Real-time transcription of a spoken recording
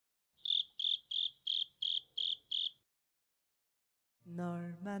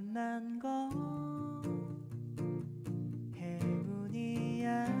널 만난 건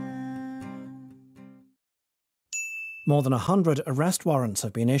행운이야. More than 100 arrest warrants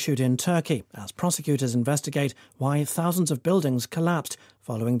have been issued in Turkey as prosecutors investigate why thousands of buildings collapsed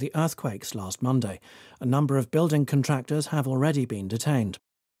following the earthquakes last Monday. A number of building contractors have already been detained.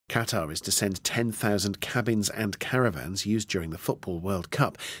 Qatar is to send 10,000 cabins and caravans used during the Football World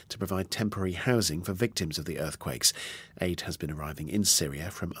Cup to provide temporary housing for victims of the earthquakes. Aid has been arriving in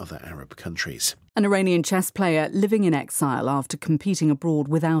Syria from other Arab countries. An Iranian chess player living in exile after competing abroad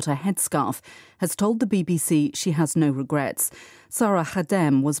without a headscarf has told the BBC she has no regrets. Sarah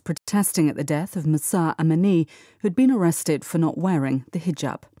Khadem was protesting at the death of Mahsa Amini, who'd been arrested for not wearing the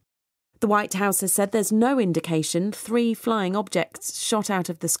hijab. The White House has said there's no indication 3 flying objects shot out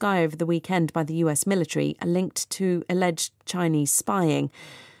of the sky over the weekend by the US military are linked to alleged Chinese spying.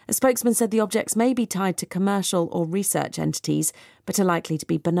 A spokesman said the objects may be tied to commercial or research entities, but are likely to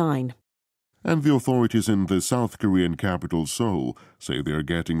be benign. And the authorities in the South Korean capital Seoul say they are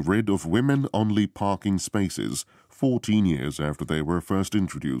getting rid of women-only parking spaces 14 years after they were first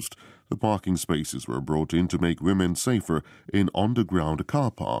introduced. The parking spaces were brought in to make women safer in underground car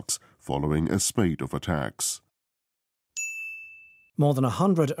parks following a spate of attacks. More than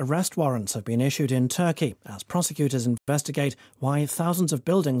 100 arrest warrants have been issued in Turkey as prosecutors investigate why thousands of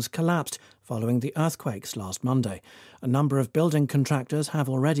buildings collapsed following the earthquakes last Monday. A number of building contractors have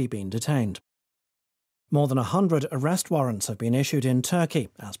already been detained. More than 100 arrest warrants have been issued in Turkey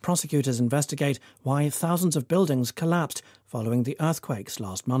as prosecutors investigate why thousands of buildings collapsed following the earthquakes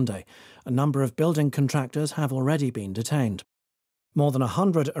last Monday. A number of building contractors have already been detained. More than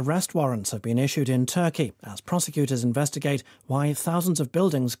 100 arrest warrants have been issued in Turkey as prosecutors investigate why thousands of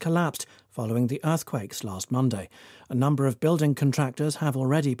buildings collapsed following the earthquakes last Monday. A number of building contractors have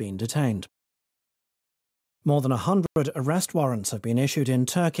already been detained. More than 100 arrest warrants have been issued in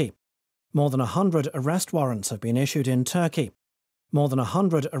Turkey. More than 100 arrest warrants have been issued in Turkey. More than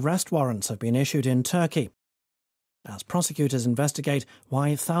 100 arrest warrants have been issued in Turkey as prosecutors investigate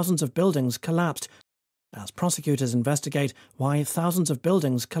why thousands of buildings collapsed. As prosecutors investigate why thousands of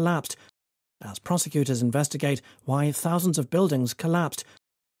buildings collapsed. As prosecutors investigate why thousands of buildings collapsed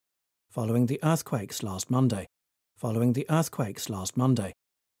following the earthquakes last Monday. Following the earthquakes last Monday.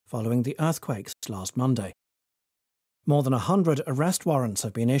 Following the earthquakes last Monday. More than 100 arrest warrants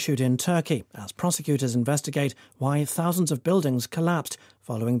have been issued in Turkey as prosecutors investigate why thousands of buildings collapsed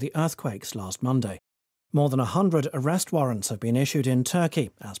following the earthquakes last Monday. More than 100 arrest warrants have been issued in Turkey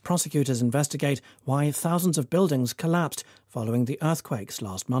as prosecutors investigate why thousands of buildings collapsed following the earthquakes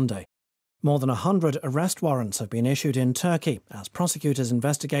last Monday. More than 100 arrest warrants have been issued in Turkey as prosecutors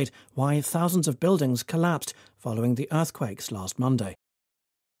investigate why thousands of buildings collapsed following the earthquakes last Monday.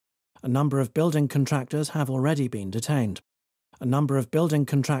 A number of building contractors have already been detained. A number of building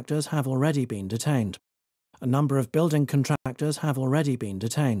contractors have already been detained. A number of building contractors have already been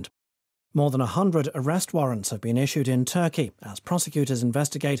detained. More than 100 arrest warrants have been issued in Turkey as prosecutors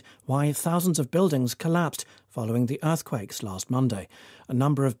investigate why thousands of buildings collapsed following the earthquakes last Monday. A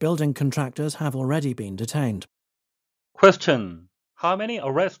number of building contractors have already been detained. Question: How many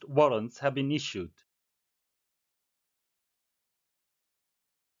arrest warrants have been issued?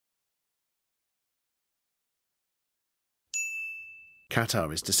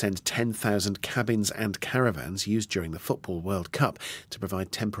 Qatar is to send 10,000 cabins and caravans used during the Football World Cup to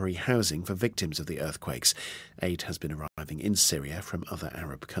provide temporary housing for victims of the earthquakes. Aid has been arriving in Syria from other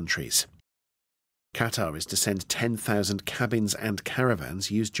Arab countries. Qatar is to send 10,000 cabins and caravans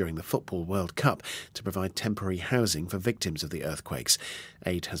used during the Football World Cup to provide temporary housing for victims of the earthquakes.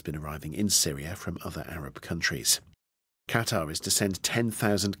 Aid has been arriving in Syria from other Arab countries. Qatar is to send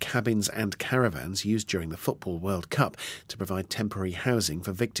 10,000 cabins and caravans used during the Football World Cup to provide temporary housing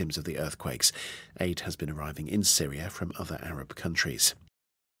for victims of the earthquakes. Aid has been arriving in Syria from other Arab countries.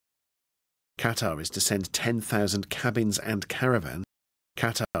 Qatar is to send 10,000 cabins and caravans.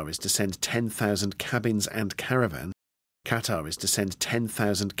 Qatar is to send 10,000 cabins and caravans. Qatar is to send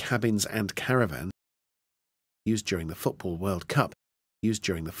 10,000 cabins and caravans used during the Football World Cup. Used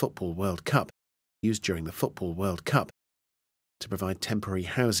during the Football World Cup. Used during the Football World Cup. To provide temporary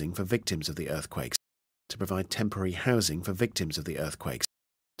housing for victims of the earthquakes. To provide temporary housing for victims of the earthquakes.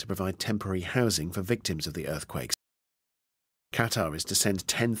 To provide temporary housing for victims of the earthquakes. Qatar is to send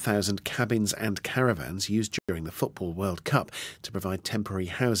 10,000 cabins and caravans used during the Football World Cup to provide temporary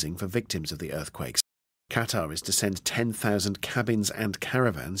housing for victims of the earthquakes. Qatar is to send 10,000 cabins and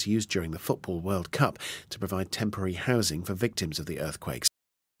caravans used during the Football World Cup to provide temporary housing for victims of the earthquakes.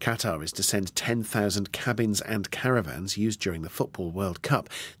 Qatar is to send 10,000 cabins and caravans used during the Football World Cup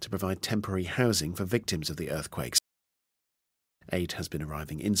to provide temporary housing for victims of the earthquakes. Aid has been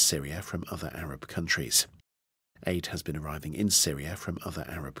arriving in Syria from other Arab countries. Aid has been arriving in Syria from other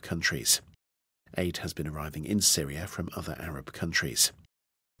Arab countries. Aid has been arriving in Syria from other Arab countries.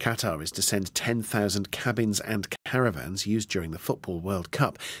 Qatar is to send 10,000 cabins and caravans used during the Football World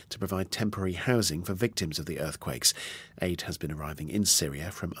Cup to provide temporary housing for victims of the earthquakes. Aid has been arriving in Syria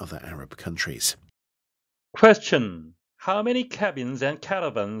from other Arab countries. Question. How many cabins and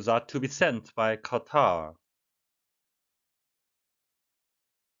caravans are to be sent by Qatar?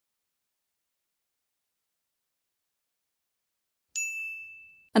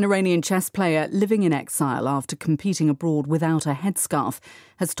 An Iranian chess player living in exile after competing abroad without a headscarf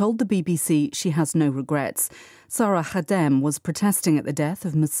has told the BBC she has no regrets. Sarah Khadem was protesting at the death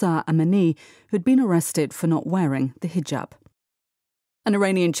of Mahsa Amini, who'd been arrested for not wearing the hijab. An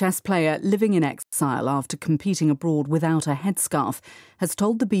Iranian chess player living in exile after competing abroad without a headscarf has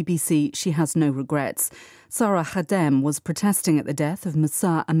told the BBC she has no regrets. Sarah Khadem was protesting at the death of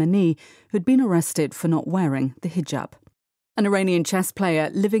Mahsa Amini, who'd been arrested for not wearing the hijab. An Iranian chess player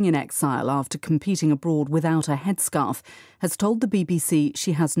living in exile after competing abroad without a headscarf has told the BBC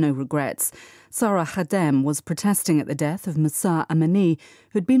she has no regrets. Sarah Khadem was protesting at the death of Mahsa Amini,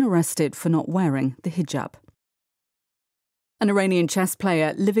 who'd been arrested for not wearing the hijab. An Iranian chess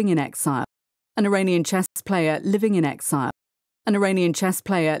player living in exile. An Iranian chess player living in exile. An Iranian chess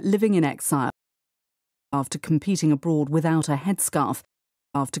player living in exile after competing abroad without a headscarf.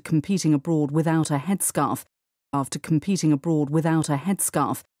 After competing abroad without a headscarf. After competing abroad without a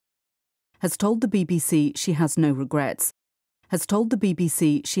headscarf, has told the BBC she has no regrets. Has told the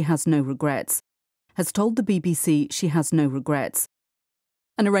BBC she has no regrets. Has told the BBC she has no regrets.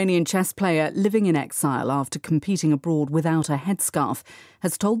 An Iranian chess player living in exile after competing abroad without a headscarf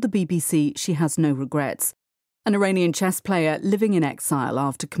has told the BBC she has no regrets. An Iranian chess player living in exile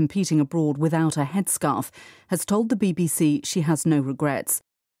after competing abroad without a headscarf has told the BBC she has no regrets.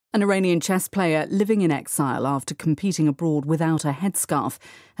 An Iranian chess player living in exile after competing abroad without a headscarf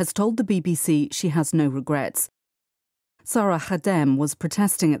has told the BBC she has no regrets. Sarah Khadem was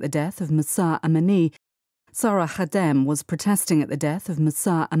protesting at the death of Mahsa Amini. Sarah Khadem was protesting at the death of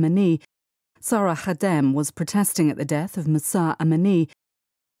Mahsa Amini. Sarah Khadem was protesting at the death of Mahsa Amini,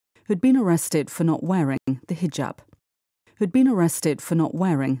 who'd been arrested for not wearing the hijab. Who'd been arrested for not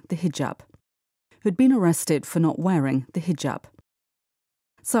wearing the hijab. Who'd been arrested for not wearing the hijab.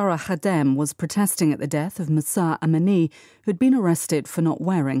 Sarah Khadem was protesting at the death of Mahsa Amini, who'd been arrested for not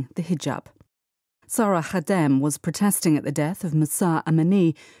wearing the hijab. Sarah Khadem was protesting at the death of Mahsa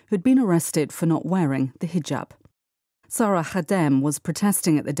Amini, who'd been arrested for not wearing the hijab. Sarah Khadem was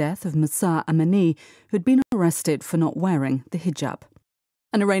protesting at the death of Mahsa Amini, who'd been arrested for not wearing the hijab.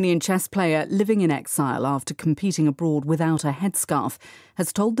 An Iranian chess player living in exile after competing abroad without a headscarf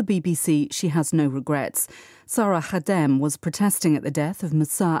has told the BBC she has no regrets. Sarah Khadem was protesting at the death of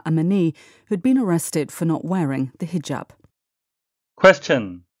Mahsa Amini, who'd been arrested for not wearing the hijab.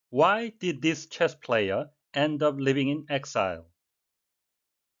 Question. Why did this chess player end up living in exile?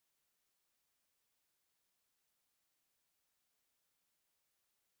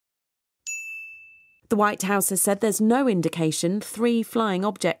 The White House has said there's no indication 3 flying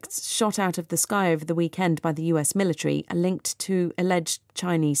objects shot out of the sky over the weekend by the US military are linked to alleged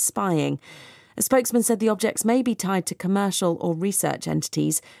Chinese spying. A spokesman said the objects may be tied to commercial or research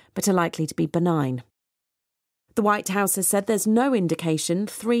entities, but are likely to be benign. The White House has said there's no indication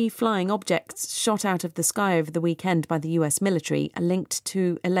 3 flying objects shot out of the sky over the weekend by the US military are linked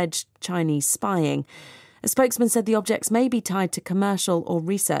to alleged Chinese spying. A spokesman said the objects may be tied to commercial or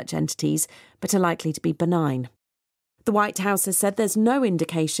research entities, but are likely to be benign. The White House has said there's no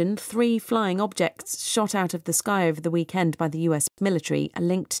indication 3 flying objects shot out of the sky over the weekend by the US military are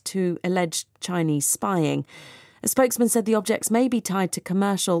linked to alleged Chinese spying. A spokesman said the objects may be tied to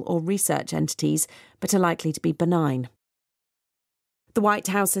commercial or research entities, but are likely to be benign. The White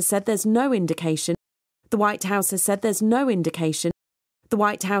House has said there's no indication. The White House has said there's no indication. The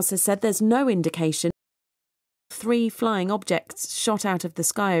White House has said there's no indication 3 flying objects shot out of the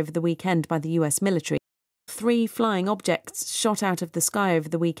sky over the weekend by the US military. 3 flying objects shot out of the sky over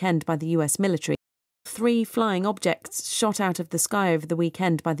the weekend by the US military. 3 flying objects shot out of the sky over the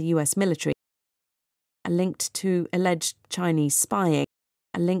weekend by the US military are linked to alleged Chinese spying.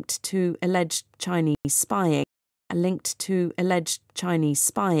 Are linked to alleged Chinese spying. Are linked to alleged Chinese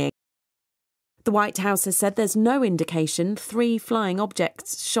spying. The White House has said there's no indication 3 flying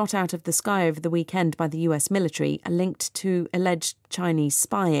objects shot out of the sky over the weekend by the US military are linked to alleged Chinese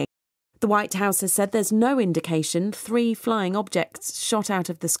spying. The White House has said there's no indication 3 flying objects shot out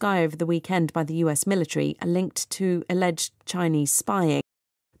of the sky over the weekend by the US military are linked to alleged Chinese spying.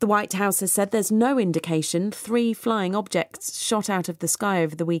 The White House has said there's no indication 3 flying objects shot out of the sky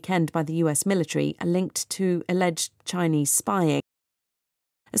over the weekend by the US military are linked to alleged Chinese spying.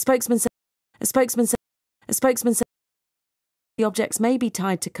 A spokesman said the objects may be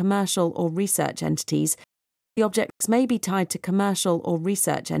tied to commercial or research entities. The objects may be tied to commercial or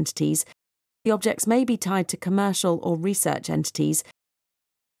research entities. The objects may be tied to commercial or research entities,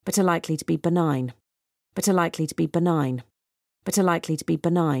 but are likely to be benign. But are likely to be benign. But are likely to be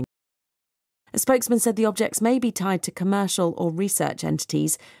benign. A spokesman said the objects may be tied to commercial or research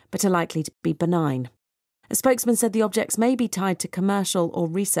entities, but are likely to be benign. A spokesman said the objects may be tied to commercial or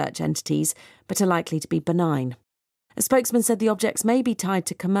research entities, but are likely to be benign. A spokesman said the objects may be tied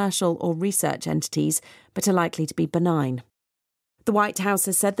to commercial or research entities, but are likely to be benign. The White House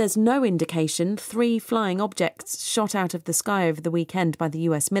has said there's no indication 3 flying objects shot out of the sky over the weekend by the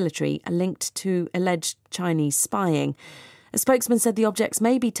US military are linked to alleged Chinese spying. A spokesman said the objects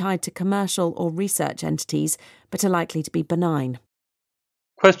may be tied to commercial or research entities, but are likely to be benign.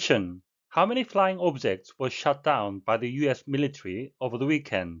 Question. How many flying objects were shot down by the US military over the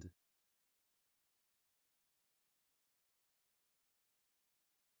weekend?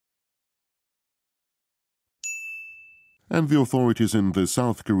 And the authorities in the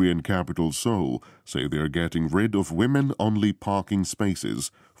South Korean capital Seoul say they are getting rid of women-only parking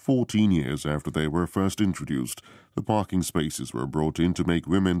spaces 14 years after they were first introduced. The parking spaces were brought in to make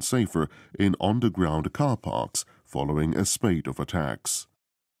women safer in underground car parks following a spate of attacks.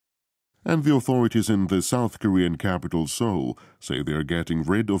 And the authorities in the South Korean capital Seoul say they are getting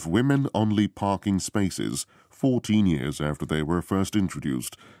rid of women-only parking spaces 14 years after they were first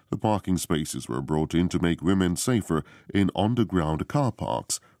introduced. The parking spaces were brought in to make women safer in underground car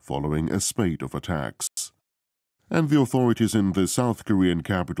parks following a spate of attacks. And the authorities in the South Korean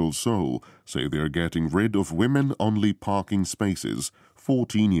capital Seoul say they are getting rid of women-only parking spaces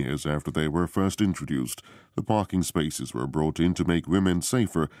 14 years after they were first introduced. The parking spaces were brought in to make women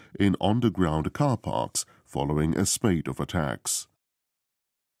safer in underground car parks following a spate of attacks.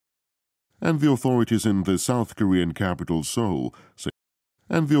 And the authorities in the South Korean capital Seoul say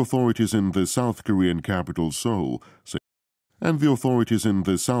And the authorities in the South Korean capital Seoul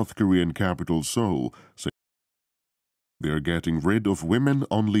say they are getting rid of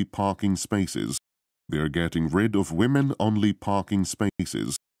women-only parking spaces. They are getting rid of women-only parking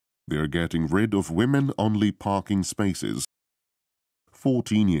spaces. They are getting rid of women-only parking spaces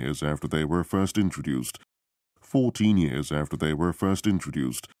 14 years after they were first introduced. 14 years after they were first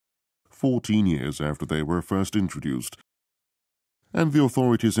introduced. 14 years after they were first introduced. And the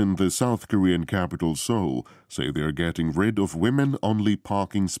authorities in the South Korean capital Seoul say they are getting rid of women-only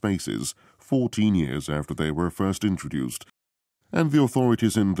parking spaces 14 years after they were first introduced. And the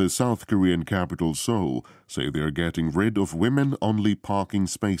authorities in the South Korean capital Seoul say they are getting rid of women-only parking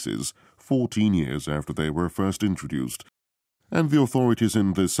spaces 14 years after they were first introduced. And the authorities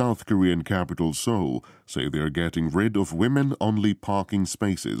in the South Korean capital Seoul say they are getting rid of women-only parking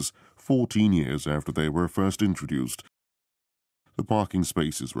spaces 14 years after they were first introduced. The parking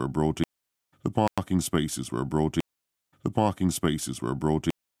spaces were brought in. The parking spaces were brought in. The parking spaces were brought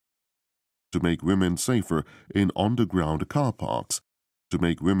in to make women safer in underground car parks. To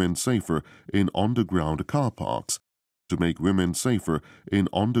make women safer in underground car parks. To make women safer in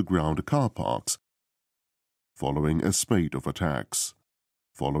underground car parks. Following a spate of attacks.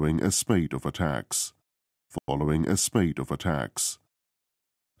 Following a spate of attacks. Following a spate of attacks.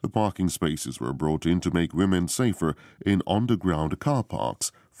 The parking spaces were brought in to make women safer in underground car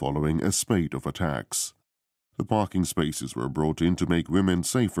parks following a spate of attacks. The parking spaces were brought in to make women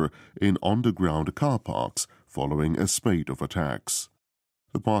safer in underground car parks following a spate of attacks.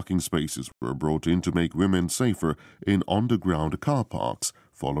 The parking spaces were brought in to make women safer in underground car parks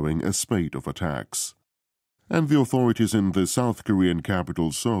following a spate of attacks. And the authorities in the South Korean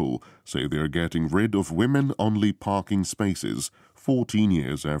capital Seoul say they are getting rid of women-only parking spaces 14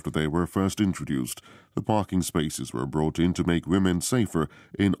 years after they were first introduced. The parking spaces were brought in to make women safer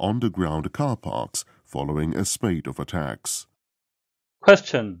in underground car parks following a spate of attacks.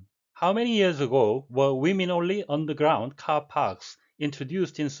 Question. How many years ago were women-only underground car parks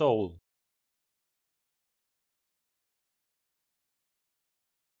introduced in Seoul?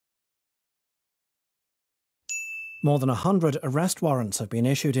 More than 100 arrest warrants have been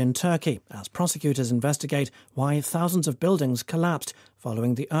issued in Turkey as prosecutors investigate why thousands of buildings collapsed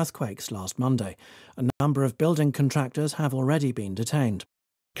following the earthquakes last Monday. A number of building contractors have already been detained.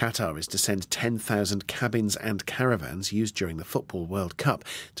 Qatar is to send 10,000 cabins and caravans used during the Football World Cup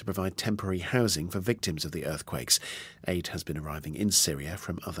to provide temporary housing for victims of the earthquakes. Aid has been arriving in Syria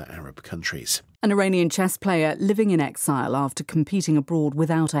from other Arab countries. An Iranian chess player living in exile after competing abroad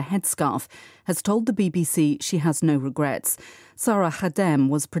without a headscarf has told the BBC she has no regrets. Sarah Khadem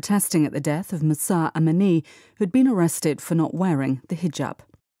was protesting at the death of Mahsa Amini, who'd been arrested for not wearing the hijab.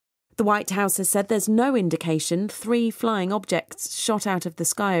 The White House has said there's no indication 3 flying objects shot out of the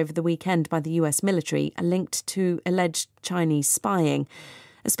sky over the weekend by the US military are linked to alleged Chinese spying.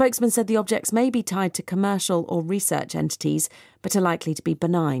 A spokesman said the objects may be tied to commercial or research entities, but are likely to be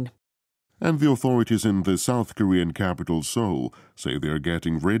benign. And the authorities in the South Korean capital Seoul say they are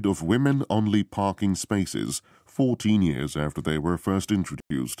getting rid of women-only parking spaces 14 years after they were first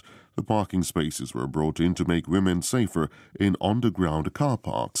introduced. The parking spaces were brought in to make women safer in underground car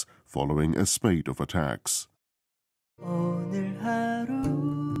parks following a spate of attacks. 오늘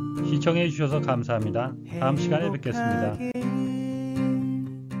하루 시청해 주셔서 감사합니다. 다음 시간에 뵙겠습니다.